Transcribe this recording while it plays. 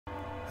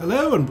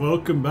Hello and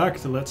welcome back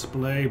to Let's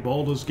Play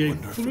Baldur's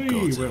Gate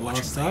 3, where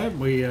last time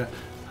we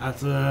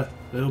had a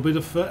little bit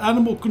of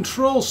animal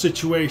control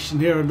situation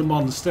here in the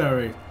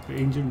monastery. The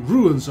ancient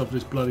ruins of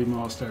this bloody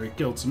monastery.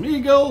 Killed some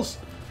eagles,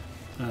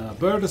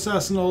 bird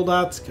assassin, all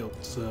that, killed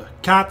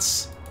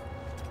cats,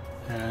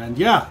 and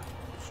yeah,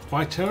 it was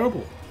quite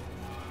terrible.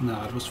 No,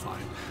 it was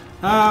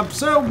fine.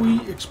 So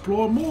we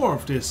explore more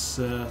of this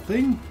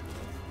thing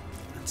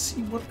and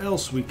see what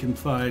else we can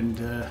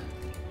find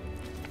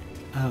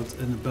out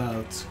and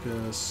about,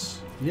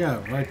 because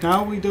yeah, right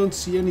now we don't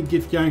see any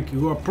Githyanki,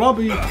 who are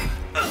probably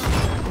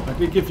like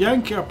the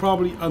Githyanki are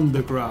probably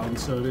underground,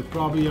 so they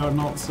probably are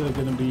not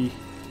going to be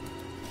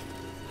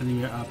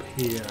anywhere up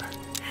here.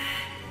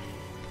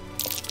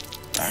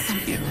 That's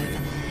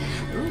beautiful.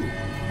 Ooh.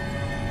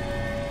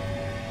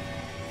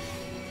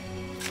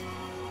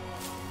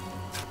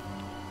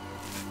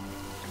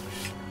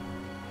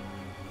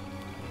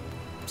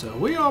 So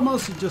we are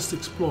mostly just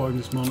exploring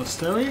this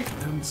monastery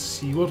and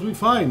see what we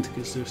find,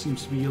 because there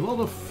seems to be a lot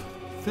of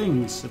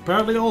things.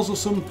 Apparently also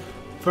some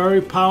very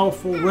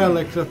powerful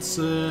relic that's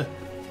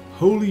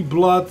holy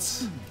blood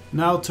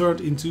now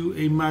turned into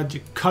a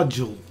magic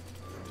cudgel,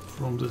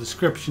 from the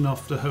description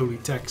of the holy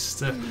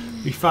text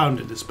we found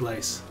in this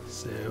place.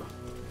 So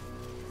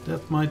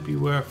that might be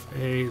worth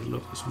a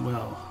look as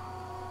well.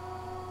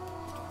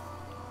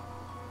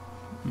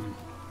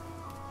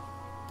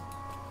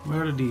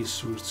 Where do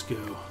these routes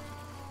go?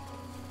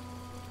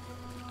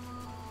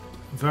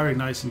 Very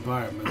nice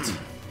environment.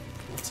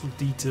 Lots of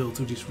detail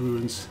to these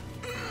ruins.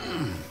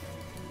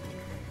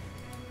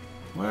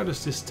 Where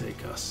does this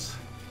take us?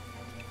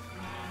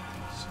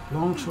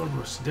 Longshore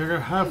Rust. There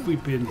have we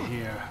been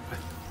here? I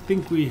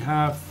think we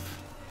have.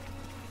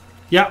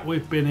 Yeah,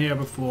 we've been here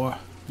before.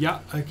 Yeah,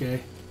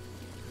 okay.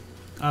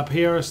 Up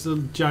here is the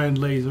giant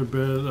laser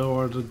bird,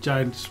 or the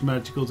giant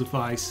magical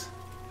device,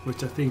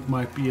 which I think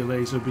might be a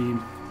laser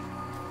beam.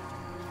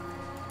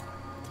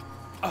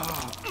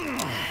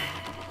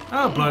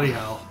 Oh, bloody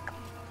hell.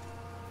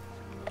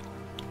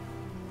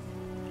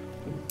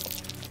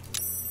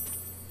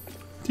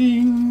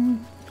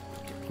 Ding.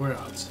 We're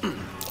out.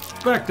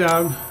 Back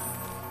down.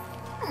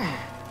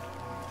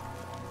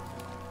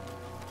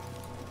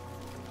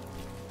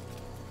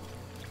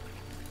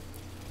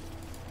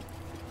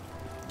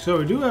 So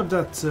we do have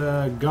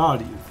that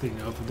guardian thing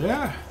over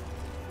there.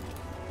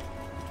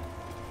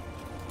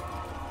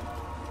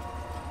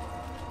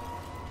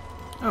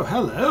 Oh,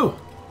 hello.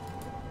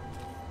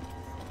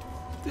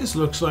 This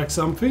looks like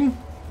something.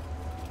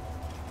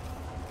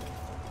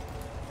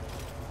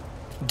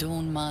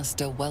 Dawn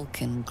Master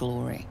Welkin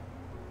Glory.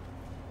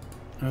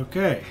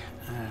 Okay,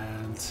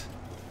 and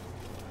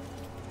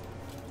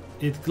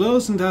it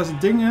glows and has a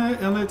thing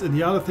on it, and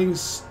the other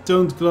things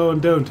don't glow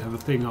and don't have a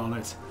thing on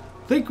it.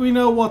 Think we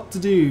know what to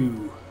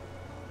do.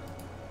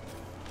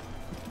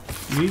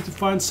 We need to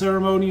find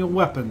ceremonial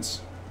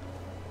weapons.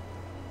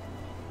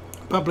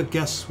 Public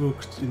guest book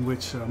in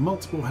which there are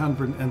multiple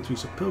handwritten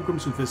entries of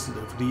pilgrims who visited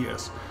over the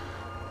years.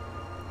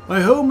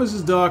 My home is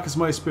as dark as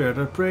my spirit.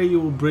 I pray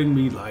you will bring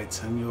me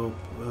light, and you'll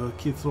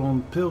keep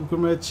on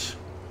pilgrimage.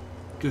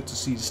 Good to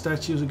see the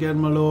statues again,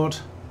 my lord.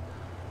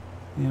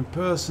 The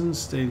in-person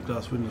stained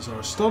glass windows are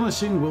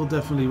astonishing. Will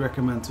definitely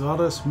recommend to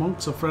others.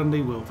 Monks are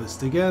friendly. Will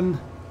visit again.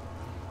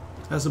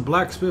 As a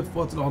blacksmith,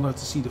 what an honor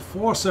to see the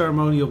 4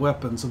 ceremonial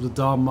weapons of the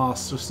Dawn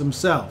Masters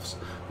themselves.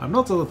 I'm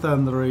not a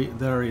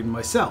Lathandarite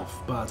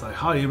myself, but I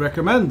highly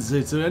recommend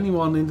it to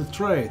anyone in the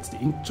trade. The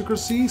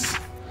intricacies of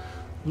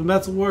the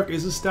metalwork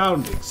is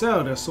astounding.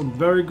 So there's some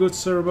very good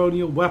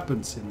ceremonial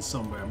weapons in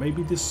somewhere.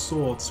 Maybe this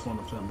sword's one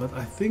of them, but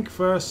I think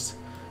first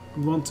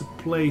we want to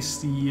place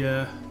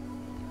the...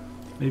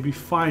 maybe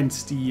find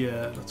the...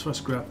 let's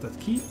first grab that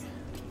key.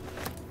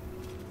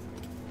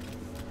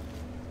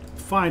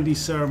 Find these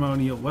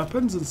ceremonial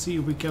weapons and see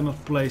if we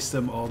cannot place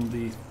them on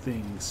the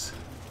things.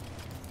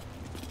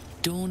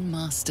 Dawn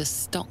Master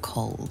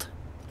Stockhold.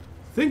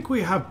 Think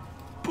we have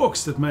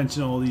books that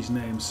mention all these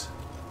names.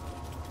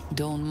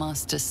 Dawn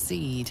Master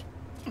Seed.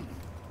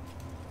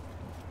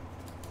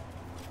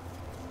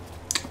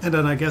 And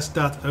then I guess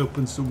that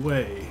opens the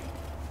way.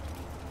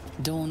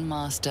 Dawn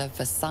Master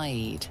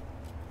Versailles.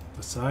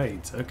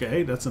 Besides,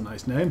 okay, that's a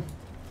nice name.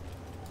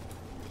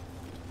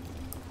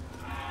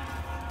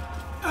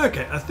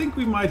 Okay, I think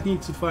we might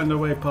need to find our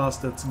way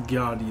past that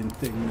guardian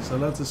thing, so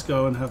let us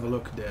go and have a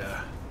look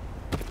there.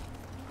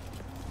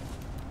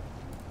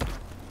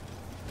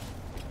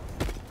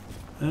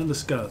 And the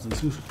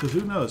skeletons, because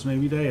who knows,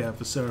 maybe they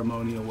have a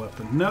ceremonial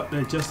weapon. No,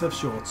 they just have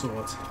short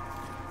swords.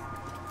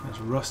 There's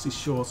a rusty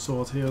short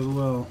sword here as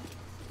well.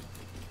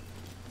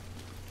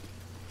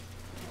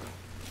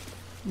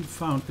 We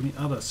found any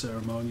other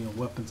ceremonial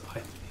weapons, I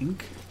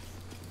think.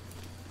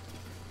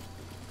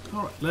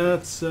 Alright,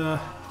 let's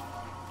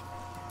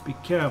be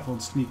careful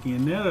sneaking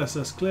in there.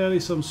 There's clearly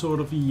some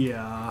sort of,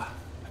 yeah.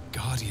 A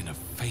Guardian of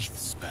Faith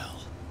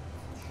spell.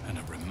 And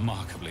a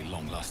remarkably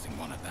long-lasting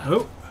one at that.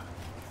 Oh.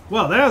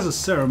 Well, there's a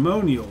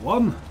ceremonial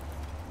one.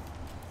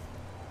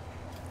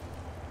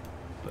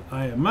 But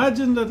I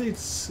imagine that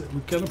it's...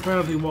 We can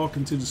apparently walk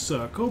into the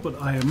circle,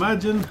 but I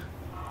imagine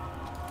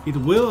it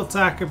will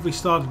attack if we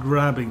start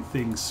grabbing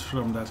things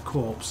from that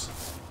corpse.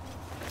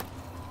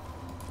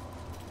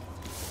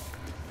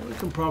 We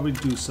can probably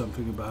do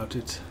something about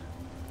it.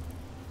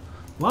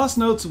 Last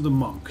notes of the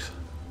monk.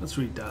 Let's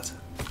read that.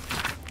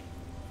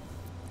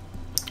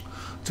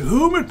 To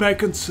whom it may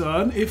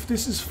concern, if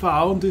this is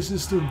found, this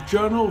is the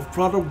journal of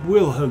Brother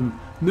Wilhelm,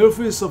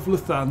 novice of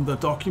Lathander,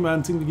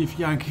 documenting the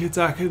Githyanki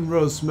attack in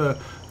Rosemorn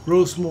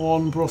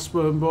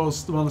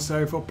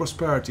Monastery for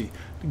Prosperity.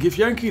 The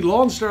Githyanki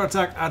launched their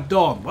attack at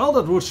dawn. Well,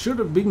 that should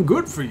have been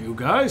good for you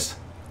guys.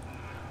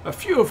 A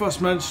few of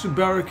us managed to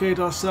barricade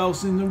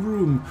ourselves in the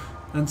room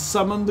and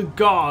summon a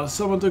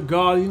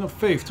guardian of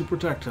faith to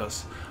protect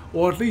us.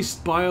 Or at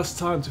least buy us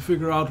time to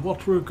figure out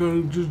what we're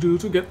going to do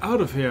to get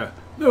out of here.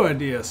 No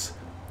ideas.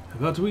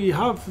 But we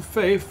have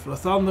faith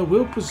Lathander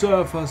will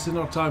preserve us in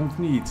our time of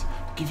need.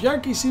 The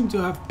Githyanki seem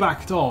to have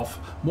backed off.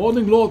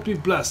 Morning Lord be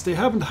blessed, they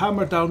haven't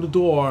hammered down the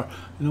door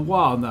in a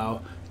while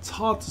now. It's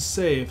hard to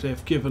say if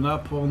they've given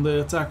up on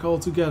the attack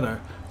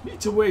altogether. Need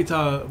to wait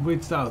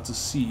it out to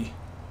see.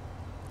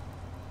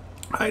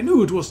 I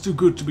knew it was too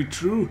good to be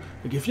true.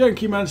 The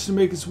Githyanki managed to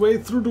make its way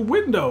through the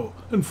window.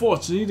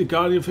 Unfortunately, the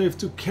Guardian of Faith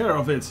took care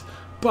of it.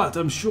 But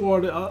I'm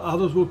sure the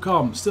others will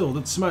come. Still,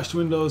 that smashed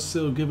window is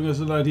still giving us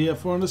an idea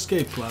for an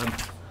escape plan.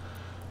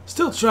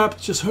 Still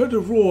trapped, just heard a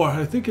roar.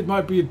 I think it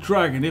might be a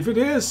dragon. If it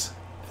is,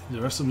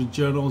 the rest of the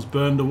journal is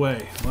burned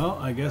away. Well,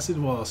 I guess it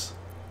was.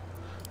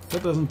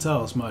 That doesn't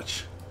tell us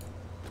much.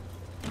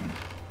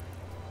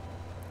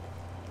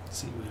 Let's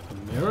see, we have a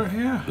mirror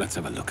here. Let's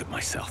have a look at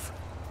myself.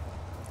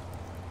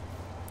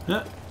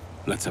 Yeah.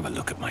 Let's have a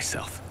look at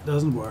myself.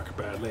 Doesn't work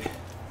badly.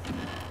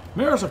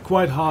 Mirrors are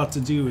quite hard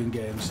to do in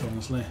games,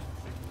 honestly.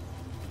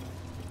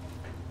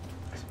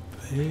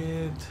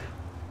 In.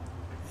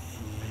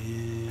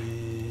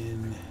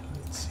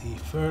 Let's see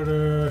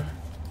further.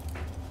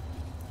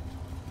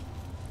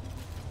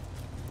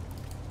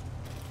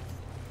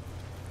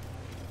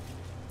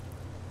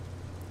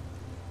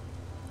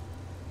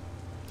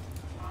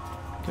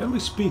 Can we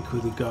speak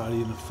with the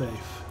Guardian of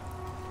Faith?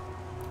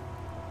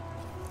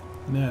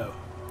 No.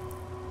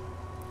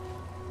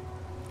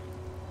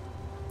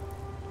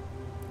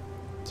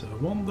 So I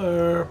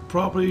wonder,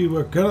 probably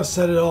we're gonna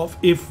set it off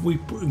if we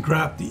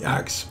grab the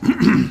axe.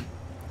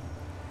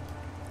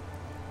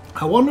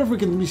 I wonder if we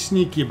can be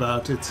sneaky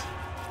about it.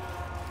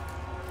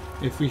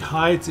 If we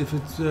hide, if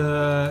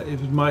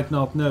it might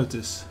not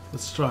notice.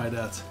 Let's try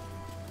that.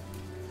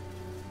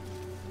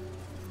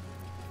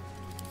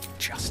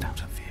 Just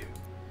out of view.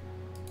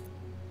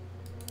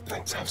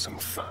 Let's have some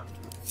fun.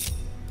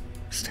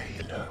 Stay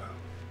low.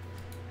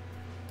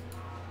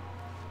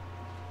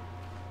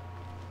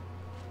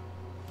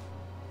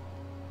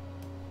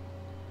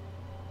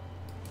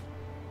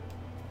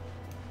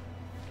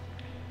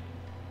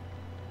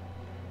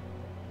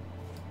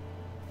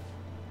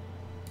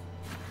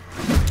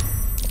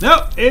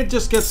 No, it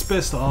just gets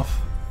pissed off.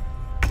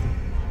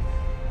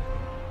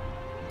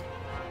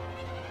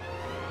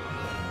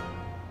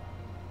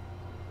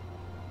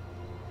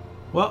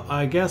 Well,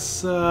 I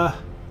guess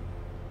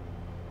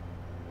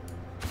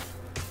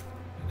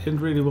didn't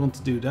really want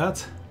to do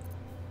that.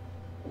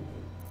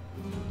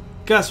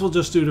 Guess we'll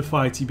just do the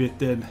fighty bit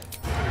then.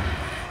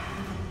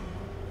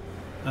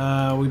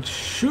 We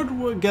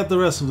should get the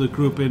rest of the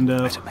group in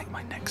there. Better make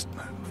my next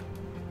move.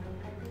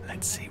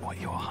 Let's see what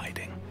you're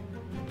hiding.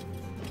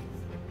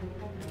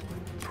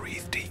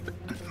 Breathe deep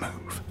and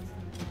move.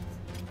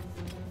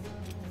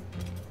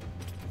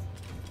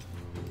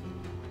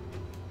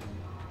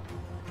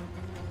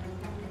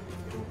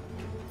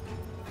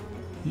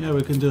 Yeah,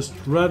 we can just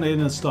run in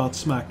and start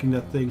smacking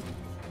that thing.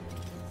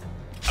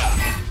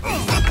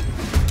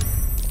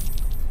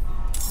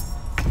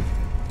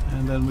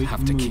 And then we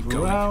Have to keep move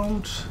going.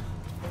 around.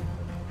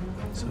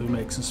 So we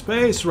make some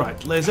space. Right,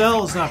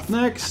 Lae'zel is up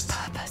next.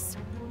 Purpose.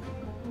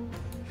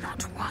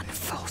 Not one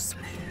false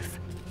move.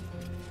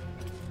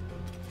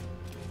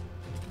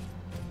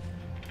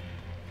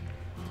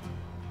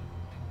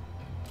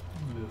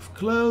 Move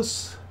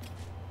close.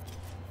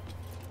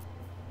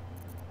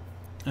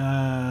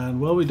 And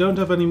well, we don't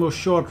have any more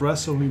short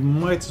rests, so we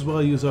might as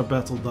well use our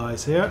battle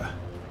dice here.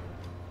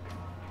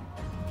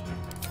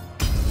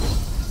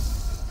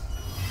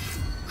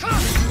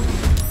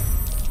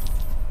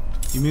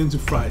 Immune to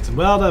fright.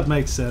 Well, that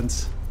makes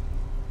sense.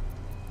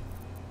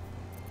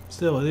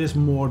 Still, it is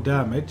more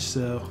damage,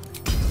 so...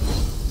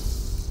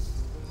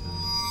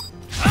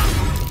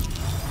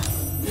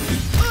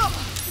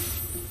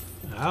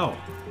 Ow.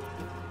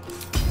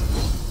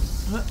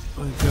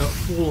 We go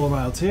full on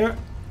out here.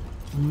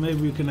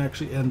 Maybe we can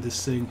actually end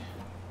this thing.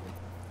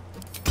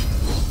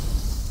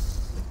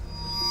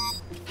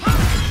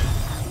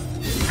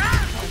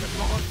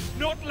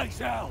 Not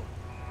Lae'zel!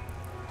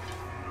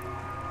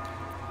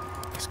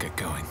 Let's get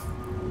going.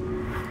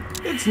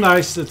 It's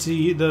nice that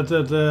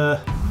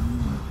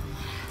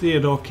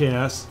Teodor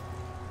cares.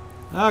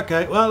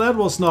 Okay, well that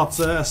was not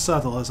as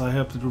subtle as I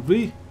hoped it would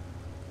be.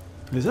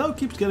 Lae'zel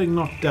keeps getting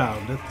knocked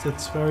down.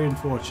 That's very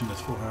unfortunate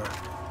for her.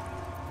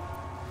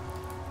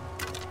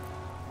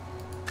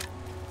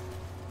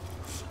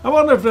 I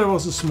wonder if there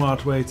was a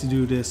smart way to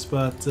do this,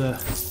 but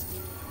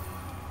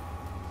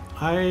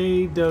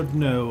I don't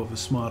know of a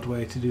smart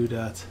way to do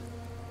that.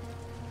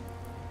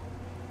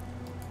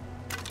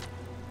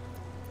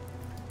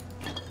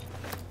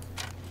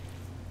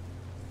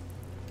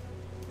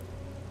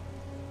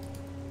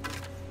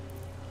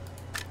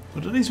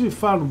 But at least we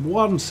found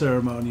one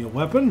ceremonial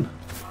weapon.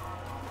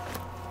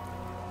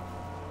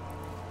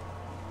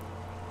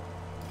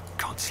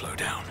 Can't slow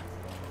down.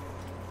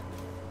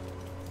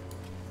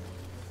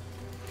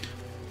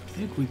 I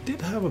think we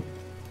did have a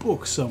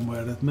book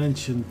somewhere that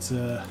mentioned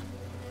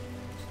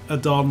a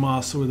Dawn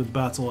Master with a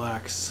battle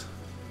axe.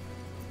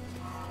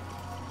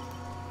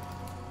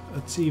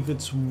 Let's see if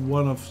it's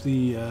one of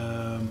the...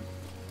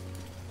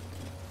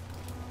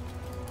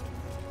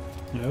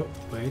 No,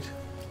 wait.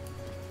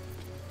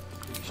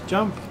 Please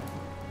jump.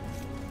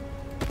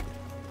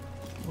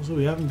 Also,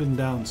 we haven't been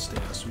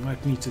downstairs. We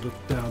might need to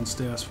look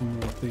downstairs for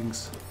more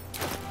things.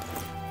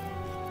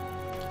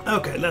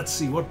 Okay, let's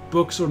see. What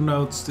books or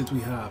notes did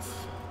we have?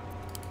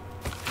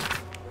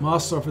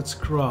 Master of its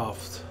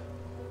craft.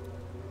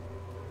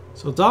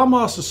 So Dawn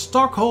Master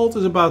Stockhold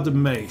is about the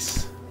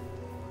mace.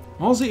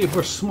 Honestly, if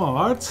we're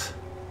smart,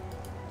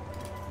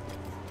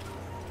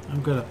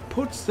 I'm gonna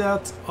put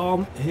that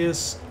on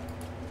his...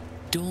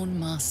 Dawn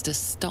Master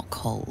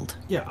Stockhold.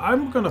 Yeah,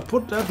 I'm gonna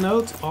put that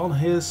note on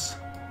his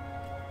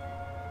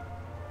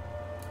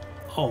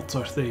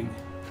altar thing.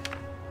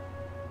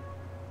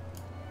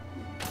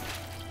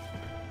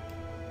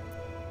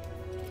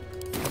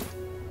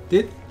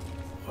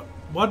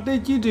 What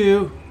did you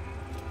do?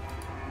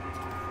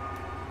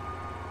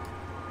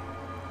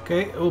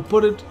 Okay, we'll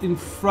put it in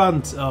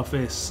front of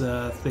his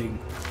thing.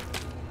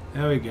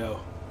 There we go.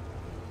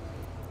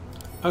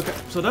 Okay,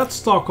 so that's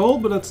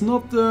Stockhold, but that's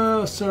not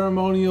the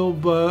ceremonial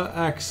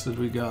axe that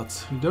we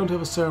got. We don't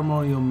have a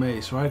ceremonial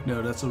mace, right?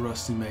 No, that's a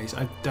rusty mace.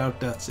 I doubt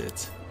that's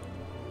it.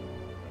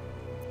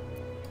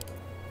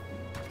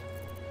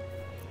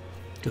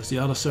 Because the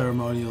other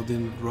ceremonial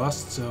didn't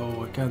rust,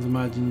 so I can't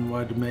imagine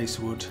why the mace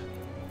would.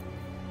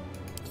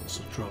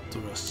 Also drop the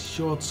rusty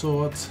short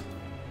sword.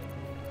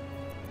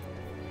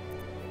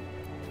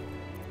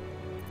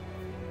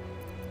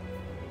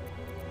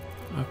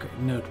 Okay,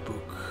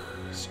 notebook.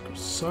 Secret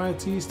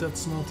societies,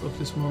 that's not of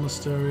this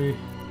monastery.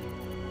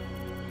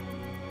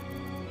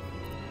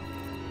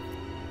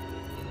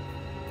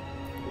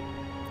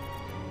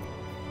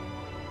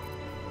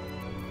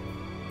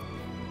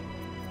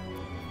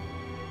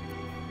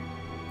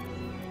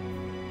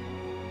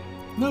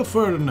 No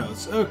further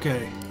notes,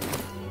 okay.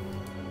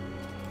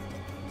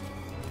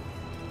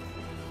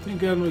 I think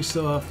then we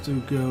still have to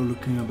go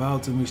looking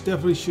about, and we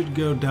definitely should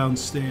go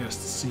downstairs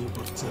to see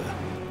what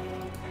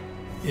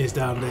is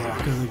down there,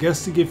 because I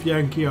guess the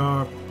Githyanki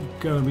are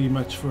gonna be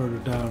much further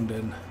down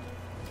then.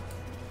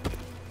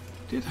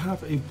 Did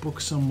have a book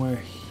somewhere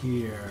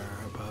here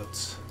about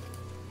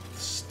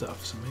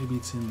stuff, so maybe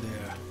it's in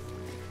there.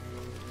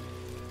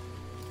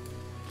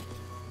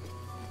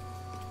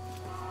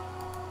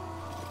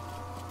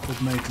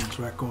 Good maintenance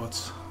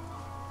records.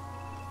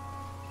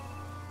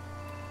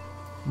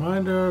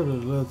 Reminder,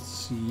 let's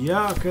see.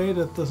 Yeah, okay,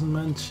 that doesn't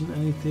mention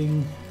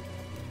anything.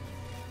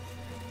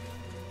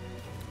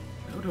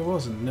 No, there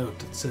was a note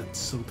that said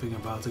something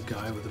about a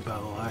guy with a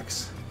battle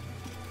axe.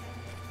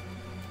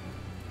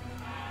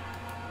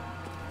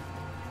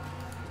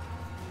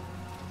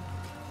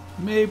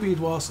 Maybe it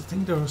was. I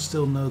think there are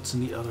still notes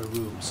in the other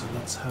room, so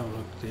let's have a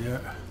look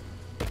there.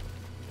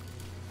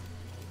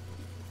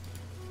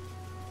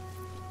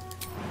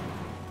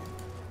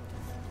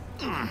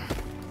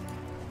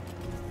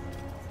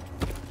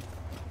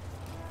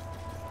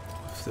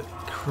 The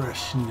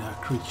crashing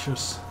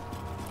creatures.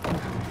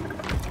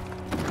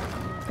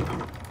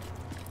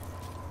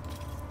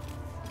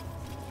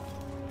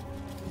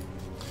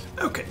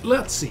 Okay,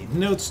 let's see.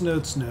 Notes.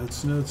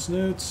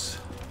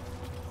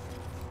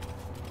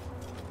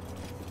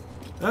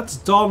 That's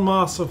Dawn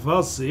Master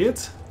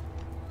Vazit.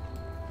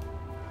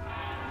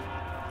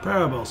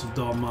 Parables of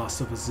Dawn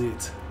Master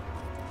Vazit.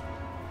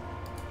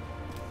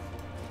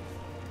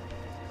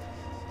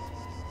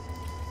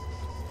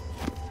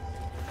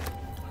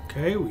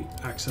 Okay, we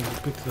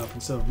accidentally picked it up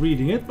instead of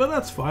reading it, but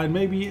that's fine.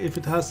 Maybe if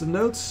it has the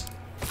notes.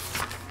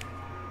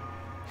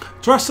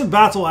 Trusted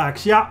Battle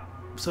Axe, yeah.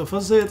 So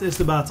Vazit is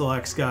the Battle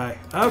Axe guy.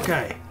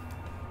 Okay.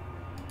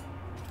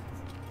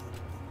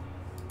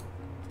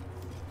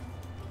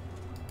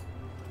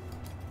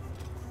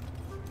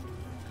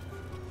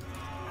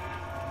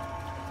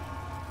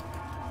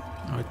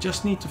 I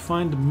just need to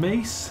find the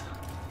mace.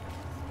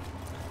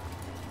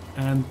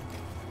 And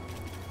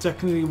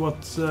technically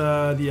what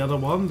the other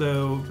one,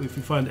 though if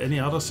we find any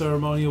other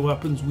ceremonial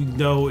weapons we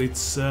know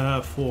it's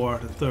for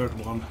the third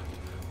one,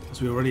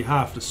 because we already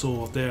have the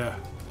sword there.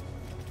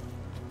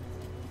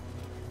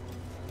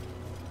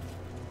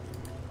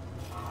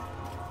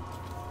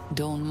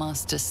 Dawn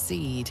Master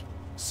Seed.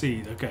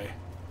 Seed, okay.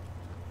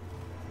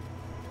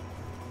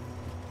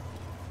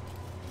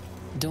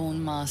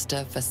 Dawn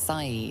Master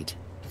Fasaid.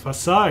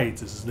 Fasaid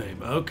is his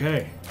name,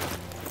 okay.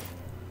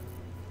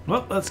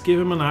 Well, let's give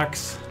him an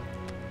axe.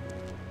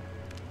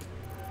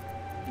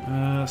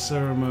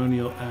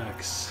 Ceremonial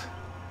axe.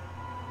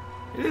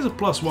 It is a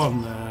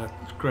 +1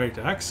 great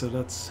axe, so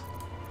that's...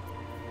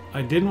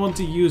 I didn't want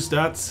to use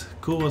that.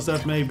 Cool as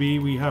that may be,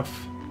 we have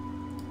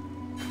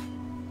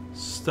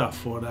stuff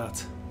for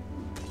that.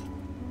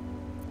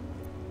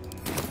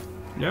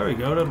 There we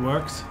go, that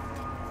works.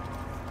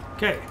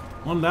 Okay,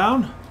 1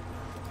 down,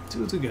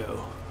 2 to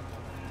go.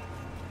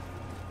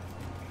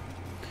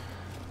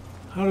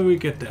 How do we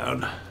get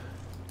down?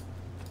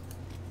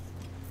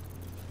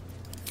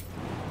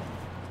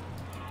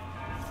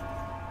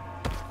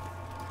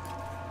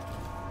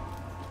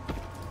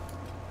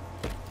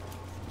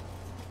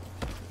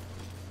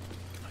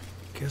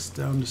 Guess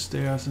down the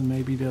stairs, and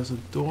maybe there's a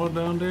door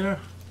down there.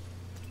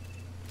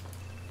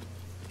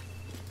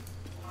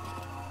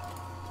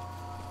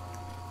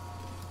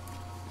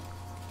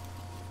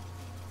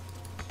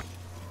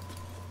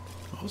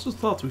 I also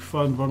thought we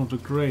found one of the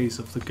graves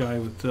of the guy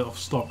with of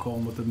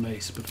Stockholm with the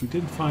mace, but we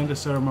didn't find a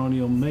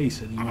ceremonial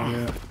mace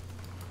anywhere.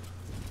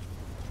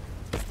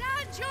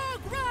 Stand your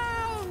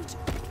ground!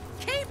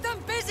 Keep them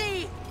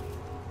busy!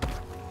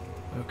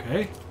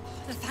 Okay.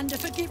 Lathander,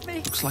 forgive me.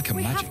 Looks like a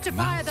We have magic to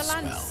fire mouth the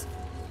lance. spell.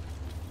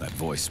 That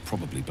voice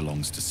probably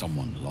belongs to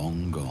someone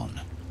long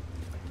gone.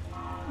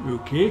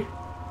 Okay.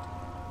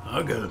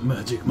 I got a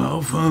magic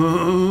mouth.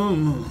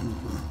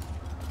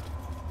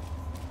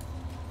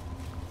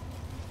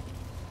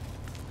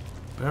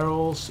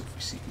 Barrels. If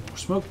we see more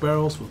smoke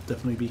barrels, we'll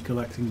definitely be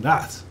collecting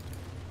that.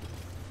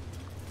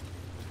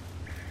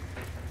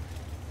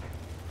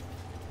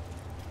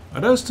 Are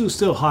those two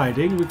still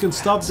hiding? We can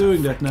stop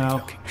doing that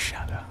now.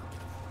 Shadow.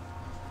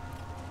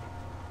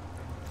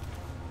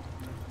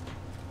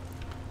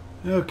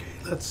 Okay,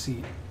 let's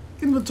see.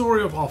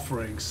 Inventory of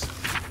offerings.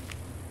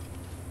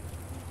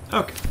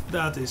 Okay,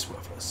 that is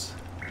worthless.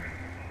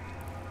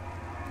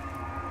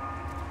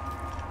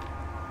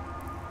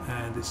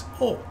 And this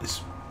all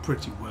is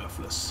pretty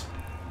worthless.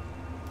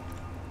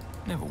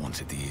 Never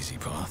wanted the easy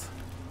path.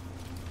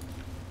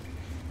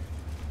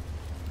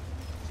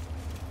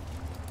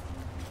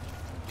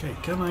 Okay,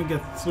 can I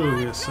get through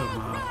here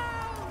somehow?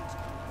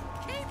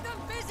 Keep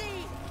them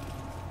busy!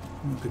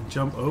 We can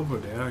jump over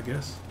there, I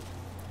guess.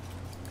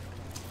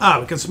 Ah,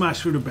 we can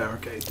smash through the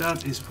barricade.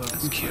 That is fun.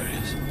 That's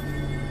curious.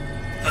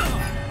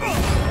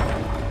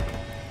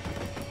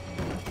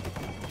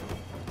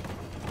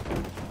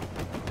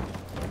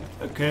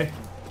 Okay.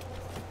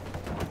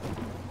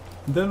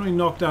 Then we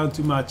knock down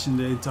too much and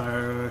the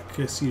entire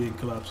ceiling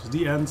collapses.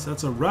 The end.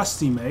 That's a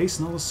rusty mace,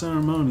 not a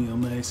ceremonial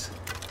mace.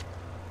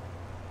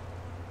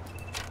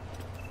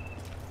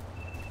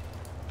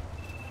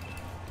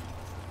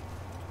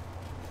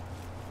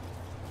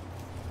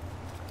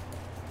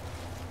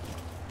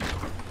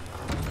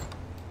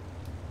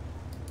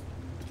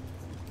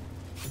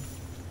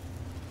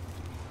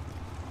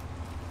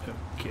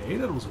 Okay,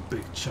 that was a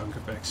big chunk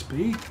of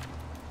XP.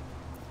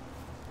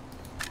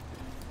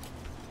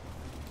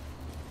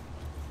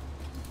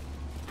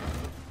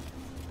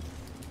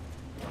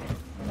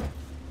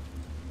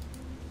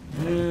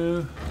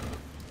 No,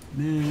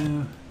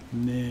 no,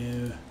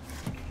 no.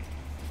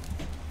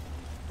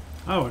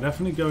 Oh, we're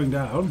definitely going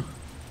down.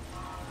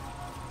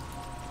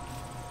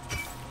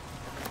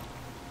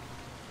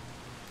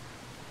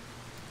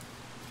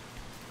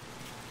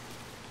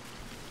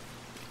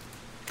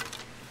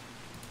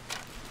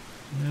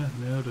 Yeah,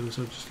 no, those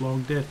are just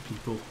long dead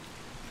people.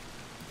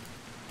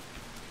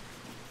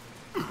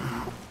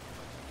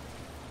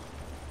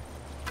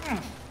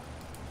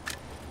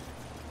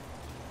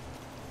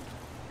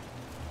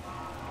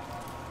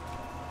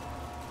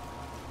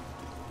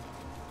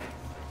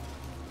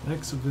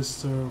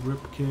 Exhibitor,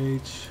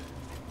 ribcage.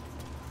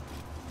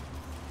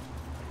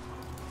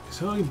 Is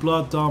Holy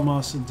Blood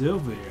Damas and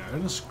Dilvir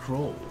and a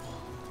scroll.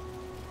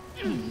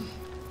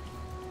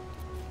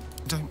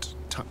 Don't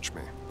touch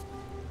me.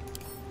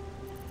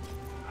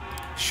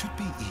 Should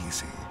be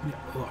easy. Yeah,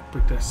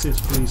 lockpick that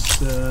sits, please,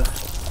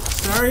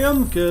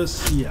 Starion,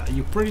 because yeah,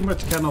 you pretty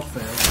much cannot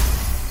fail.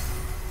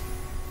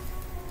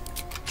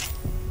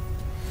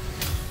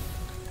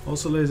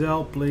 Also,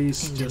 Lizelle,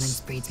 please Indolence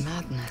just breeds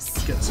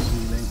madness. get some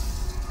healing.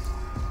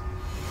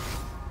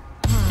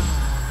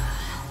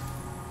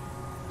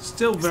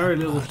 Still very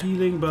little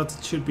healing, but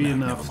it should be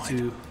enough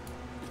to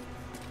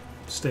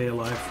stay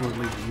alive for at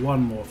least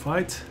one more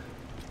fight.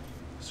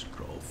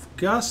 Scroll of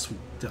Gus, we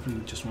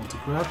definitely just want to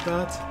grab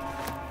that.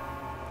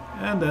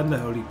 And then the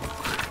Holy Book.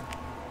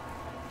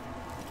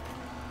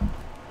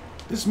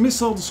 This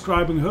missile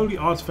describing holy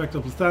artifact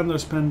of Lathander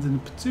is penned in a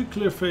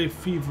particular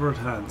fevered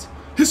hand.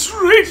 His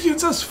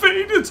radiance has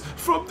faded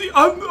from the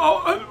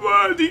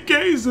unworthy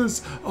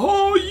gazes.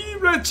 Oh, ye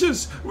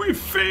wretches, we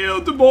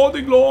failed the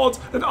Morning Lord,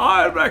 and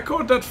I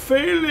record that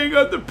failing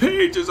at the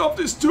pages of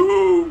this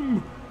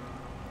tomb.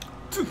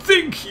 To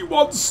think he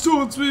once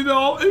stood in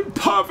our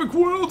imperfect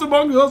world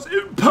among us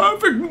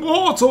imperfect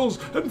mortals,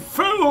 and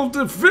felled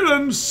the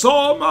villain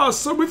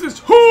Sawmaster with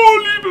his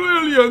holy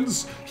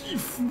brilliance. He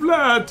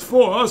fled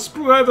for us,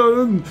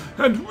 brethren,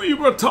 and we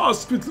were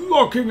tasked with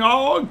locking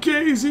our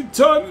gaze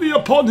eternally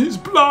upon his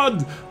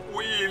blood.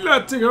 we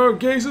letting our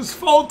gazes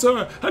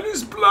falter, and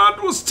his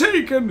blood was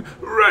taken,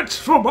 wretched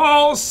from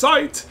our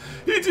sight.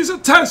 It is a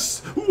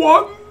test,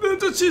 one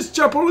that his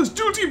chapel is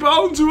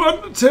duty-bound to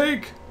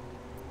undertake.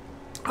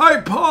 I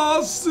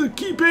pass the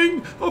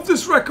keeping of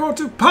this record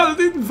to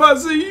Paladin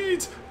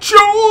Vazid,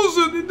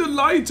 chosen in the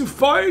light to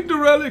find the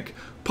relic.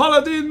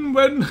 Paladin,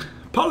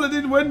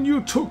 when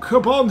you took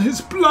upon his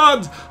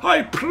blood,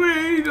 I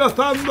pray,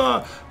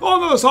 Lathander,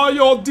 honors are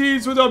your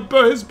deeds with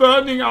his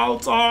burning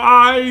out our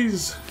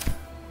eyes.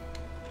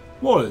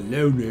 What a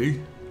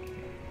loony.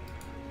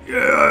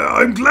 Yeah,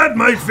 I'm glad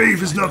my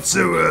faith is not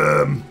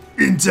so,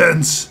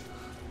 intense.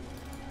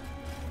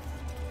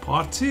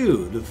 Part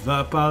 2,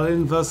 the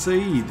Paladin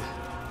Vazid.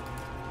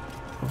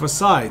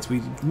 Besides,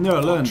 we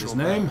never learned his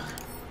name.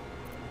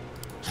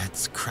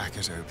 Let's crack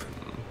it open.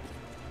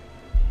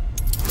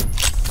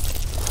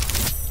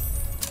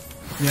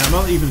 Yeah, I'm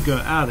not even going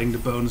adding the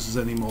bonuses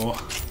anymore.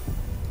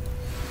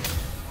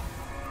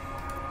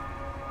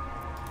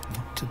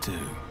 What to do?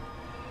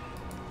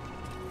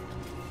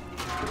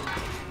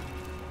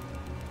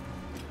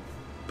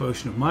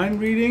 Potion of mind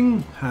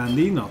reading,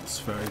 handy, not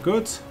very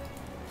good.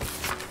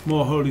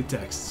 More holy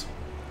texts.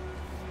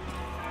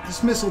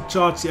 Dismissal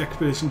charged the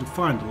expedition to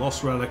find the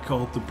lost relic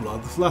called the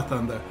Blood of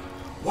Lathander.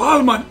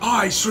 While mine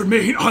eyes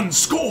remain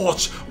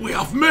unscorched, we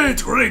have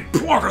made great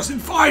progress in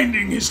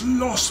finding his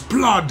lost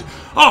blood.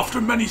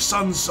 After many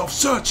suns of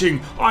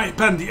searching, I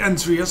pen the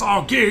entry as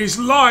our gaze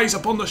lies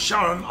upon the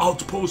Sharon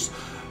outpost,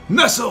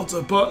 nestled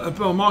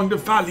among the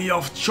valley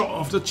of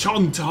the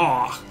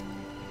Chontar.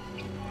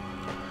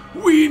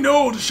 We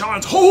know the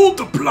Sharons hold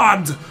the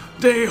blood.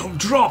 They have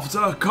dropped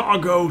a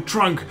cargo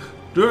trunk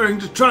during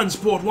the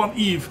transport one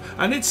eve,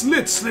 and its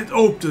lid slid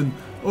open.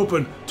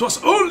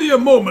 'Twas only a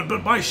moment,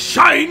 but my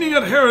shining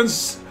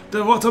adherence,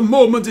 what a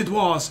moment it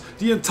was!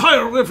 The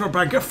entire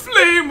riverbank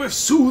aflame with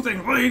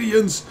soothing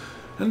radiance,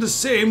 and the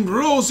same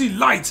rosy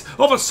light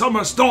of a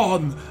summer's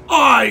dawn.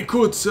 I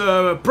could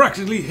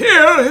practically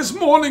hear his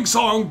morning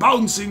song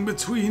bouncing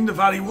between the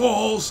valley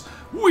walls.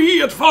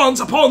 We advance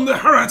upon the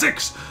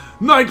heretics,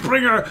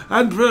 Nightbringer,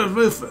 and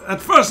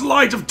at first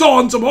light of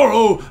dawn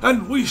tomorrow,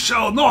 and we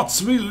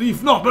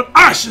leave not but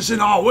ashes in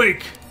our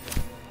wake.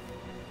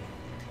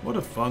 What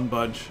a fun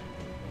bunch.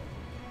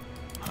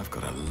 I've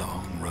got a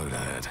long road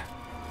ahead.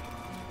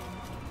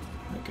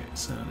 Okay,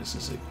 so this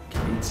is a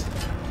gate.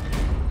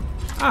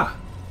 Ah,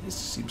 this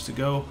seems to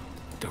go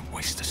Don't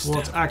waste a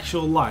towards step.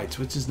 actual light,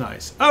 which is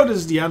nice. Oh, this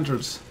is the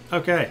entrance.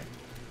 Okay.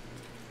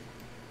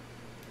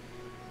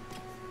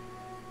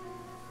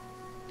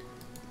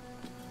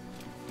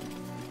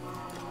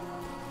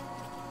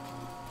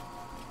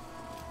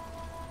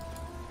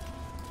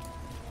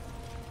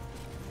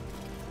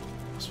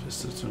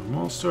 Visit to the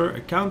monster.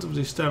 Account of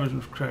the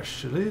establishment of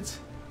Crash Elite.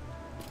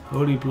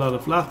 Holy blood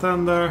of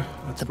Lathander.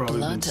 That's The probably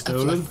been blood of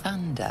stolen.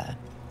 Lathander,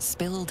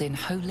 spilled in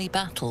holy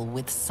battle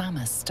with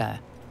Samaster,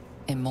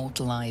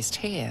 immortalized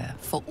here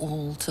for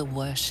all to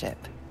worship.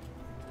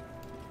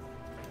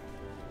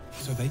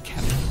 So they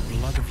kept the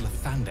blood of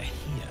Lathander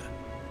here.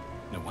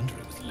 No wonder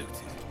it was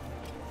looted.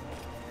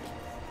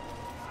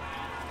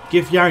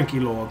 Give Yankee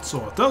Lord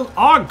sword. Those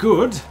are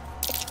good.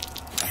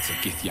 That's a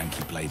Gith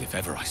Yankee blade if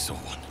ever I saw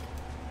one.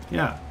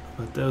 Yeah,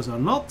 but those are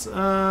not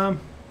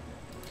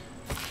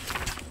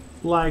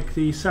like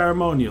the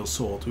ceremonial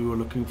sword we were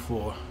looking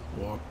for.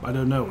 Or, I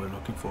don't know, we're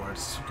looking for it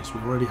because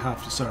we already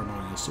have the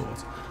ceremonial sword.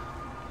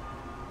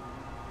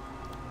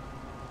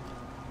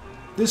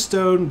 This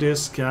stone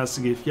disc has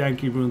the Gith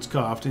Yankee runes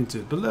carved into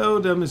it. Below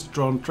them is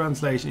drawn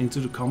translation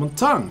into the common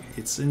tongue.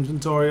 It's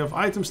inventory of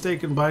items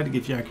taken by the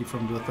Gith Yankee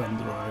from the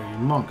Lathandarite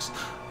monks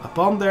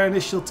upon their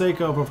initial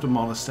takeover of the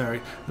monastery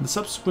and the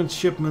subsequent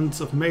shipment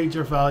of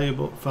major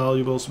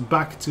valuables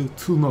back to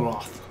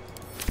Tunaroth.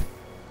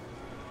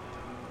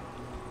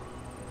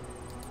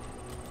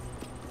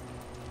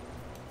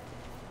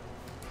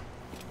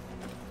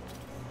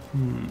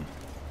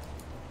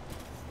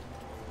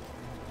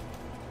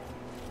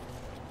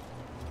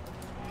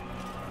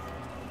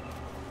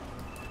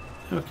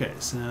 Okay,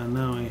 so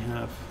now we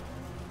have,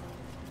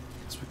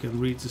 so we can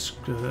read the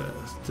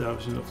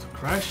establishment of the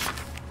crash.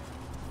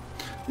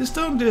 The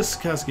stone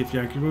disc has Gith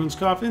Yankee runes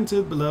carved into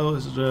it. Below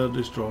is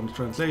drawn the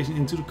translation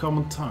into the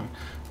common tongue.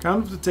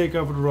 Account of the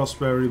takeover of the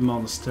Rossberry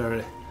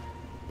Monastery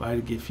by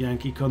the Gith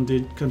Yankee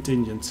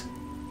contingent.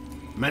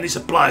 Many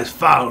supplies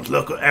found.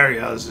 Local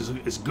areas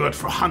is good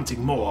for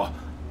hunting more.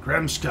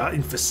 Gremska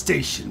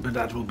infestation, but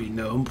that will be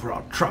no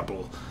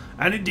trouble.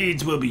 And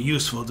indeed will be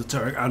useful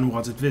deterring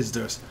unwanted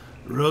visitors.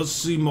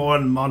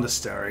 Rosimorn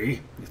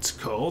Monastery, it's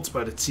called,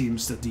 but it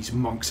seems that these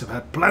monks have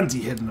had plenty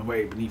hidden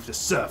away beneath the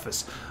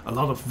surface. A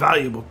lot of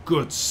valuable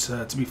goods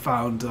to be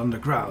found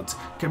underground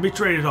can be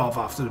traded off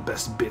after the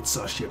best bits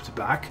are shipped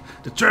back.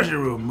 The treasure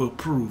room will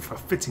prove a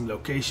fitting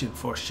location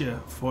for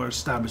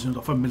establishment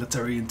of a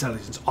military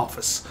intelligence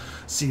office.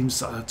 Seems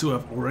to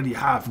have already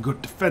have good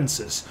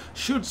defenses.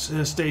 Should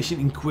station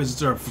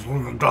Inquisitor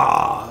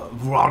Vragaz.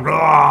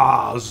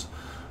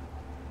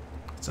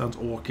 Sounds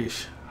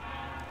orcish.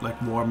 Like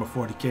Warhammer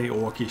 40k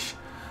orcish.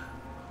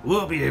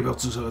 we'll be able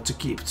to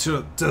keep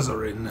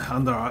Tezorin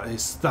under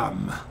his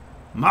thumb.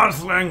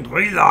 Marthlang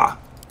Rila!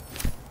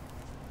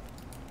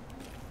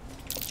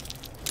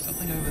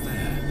 Something over there.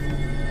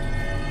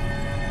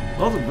 A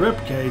lot of rib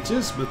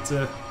cages, but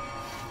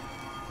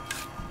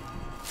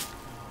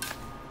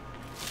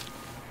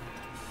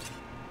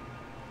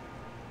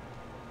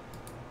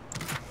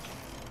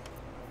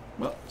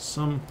well,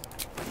 some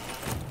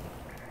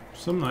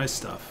nice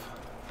stuff.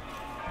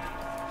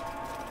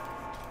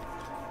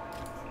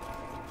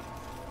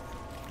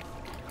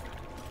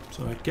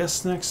 So I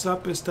guess next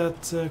up is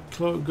that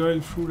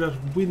going through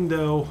that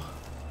window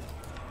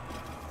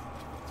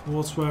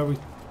towards where we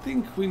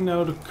think we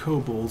know the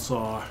kobolds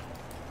are.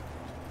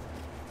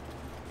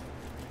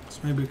 So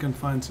maybe we can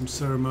find some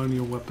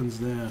ceremonial weapons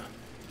there.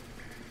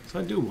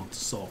 So I do want to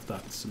solve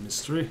that as a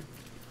mystery.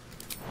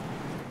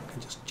 I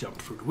can just jump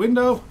through the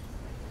window.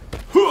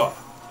 Huh!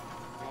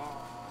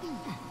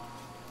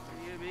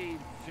 You mean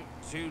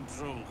too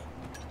drunk?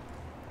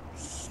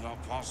 It's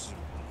not possible.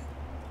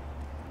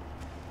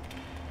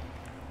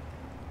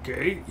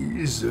 Okay,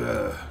 he's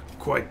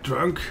quite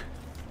drunk.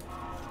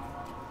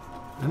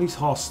 And he's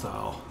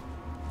hostile.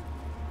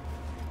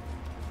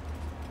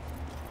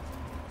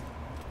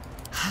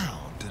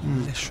 How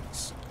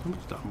delicious. How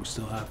much time we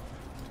still have?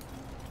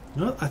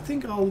 No, I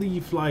think I'll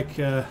leave like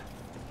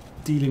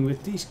dealing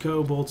with these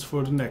kobolds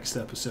for the next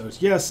episode.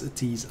 Yes, a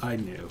tease, I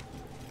knew.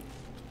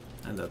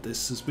 And that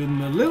this has been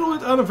a little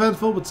bit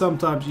uneventful, but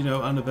sometimes, you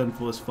know,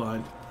 uneventful is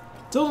fine.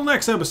 Till the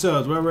next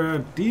episode where we're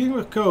dealing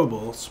with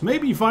kobolds.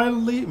 Maybe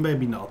violently,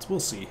 maybe not. We'll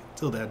see.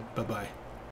 Till then, bye-bye.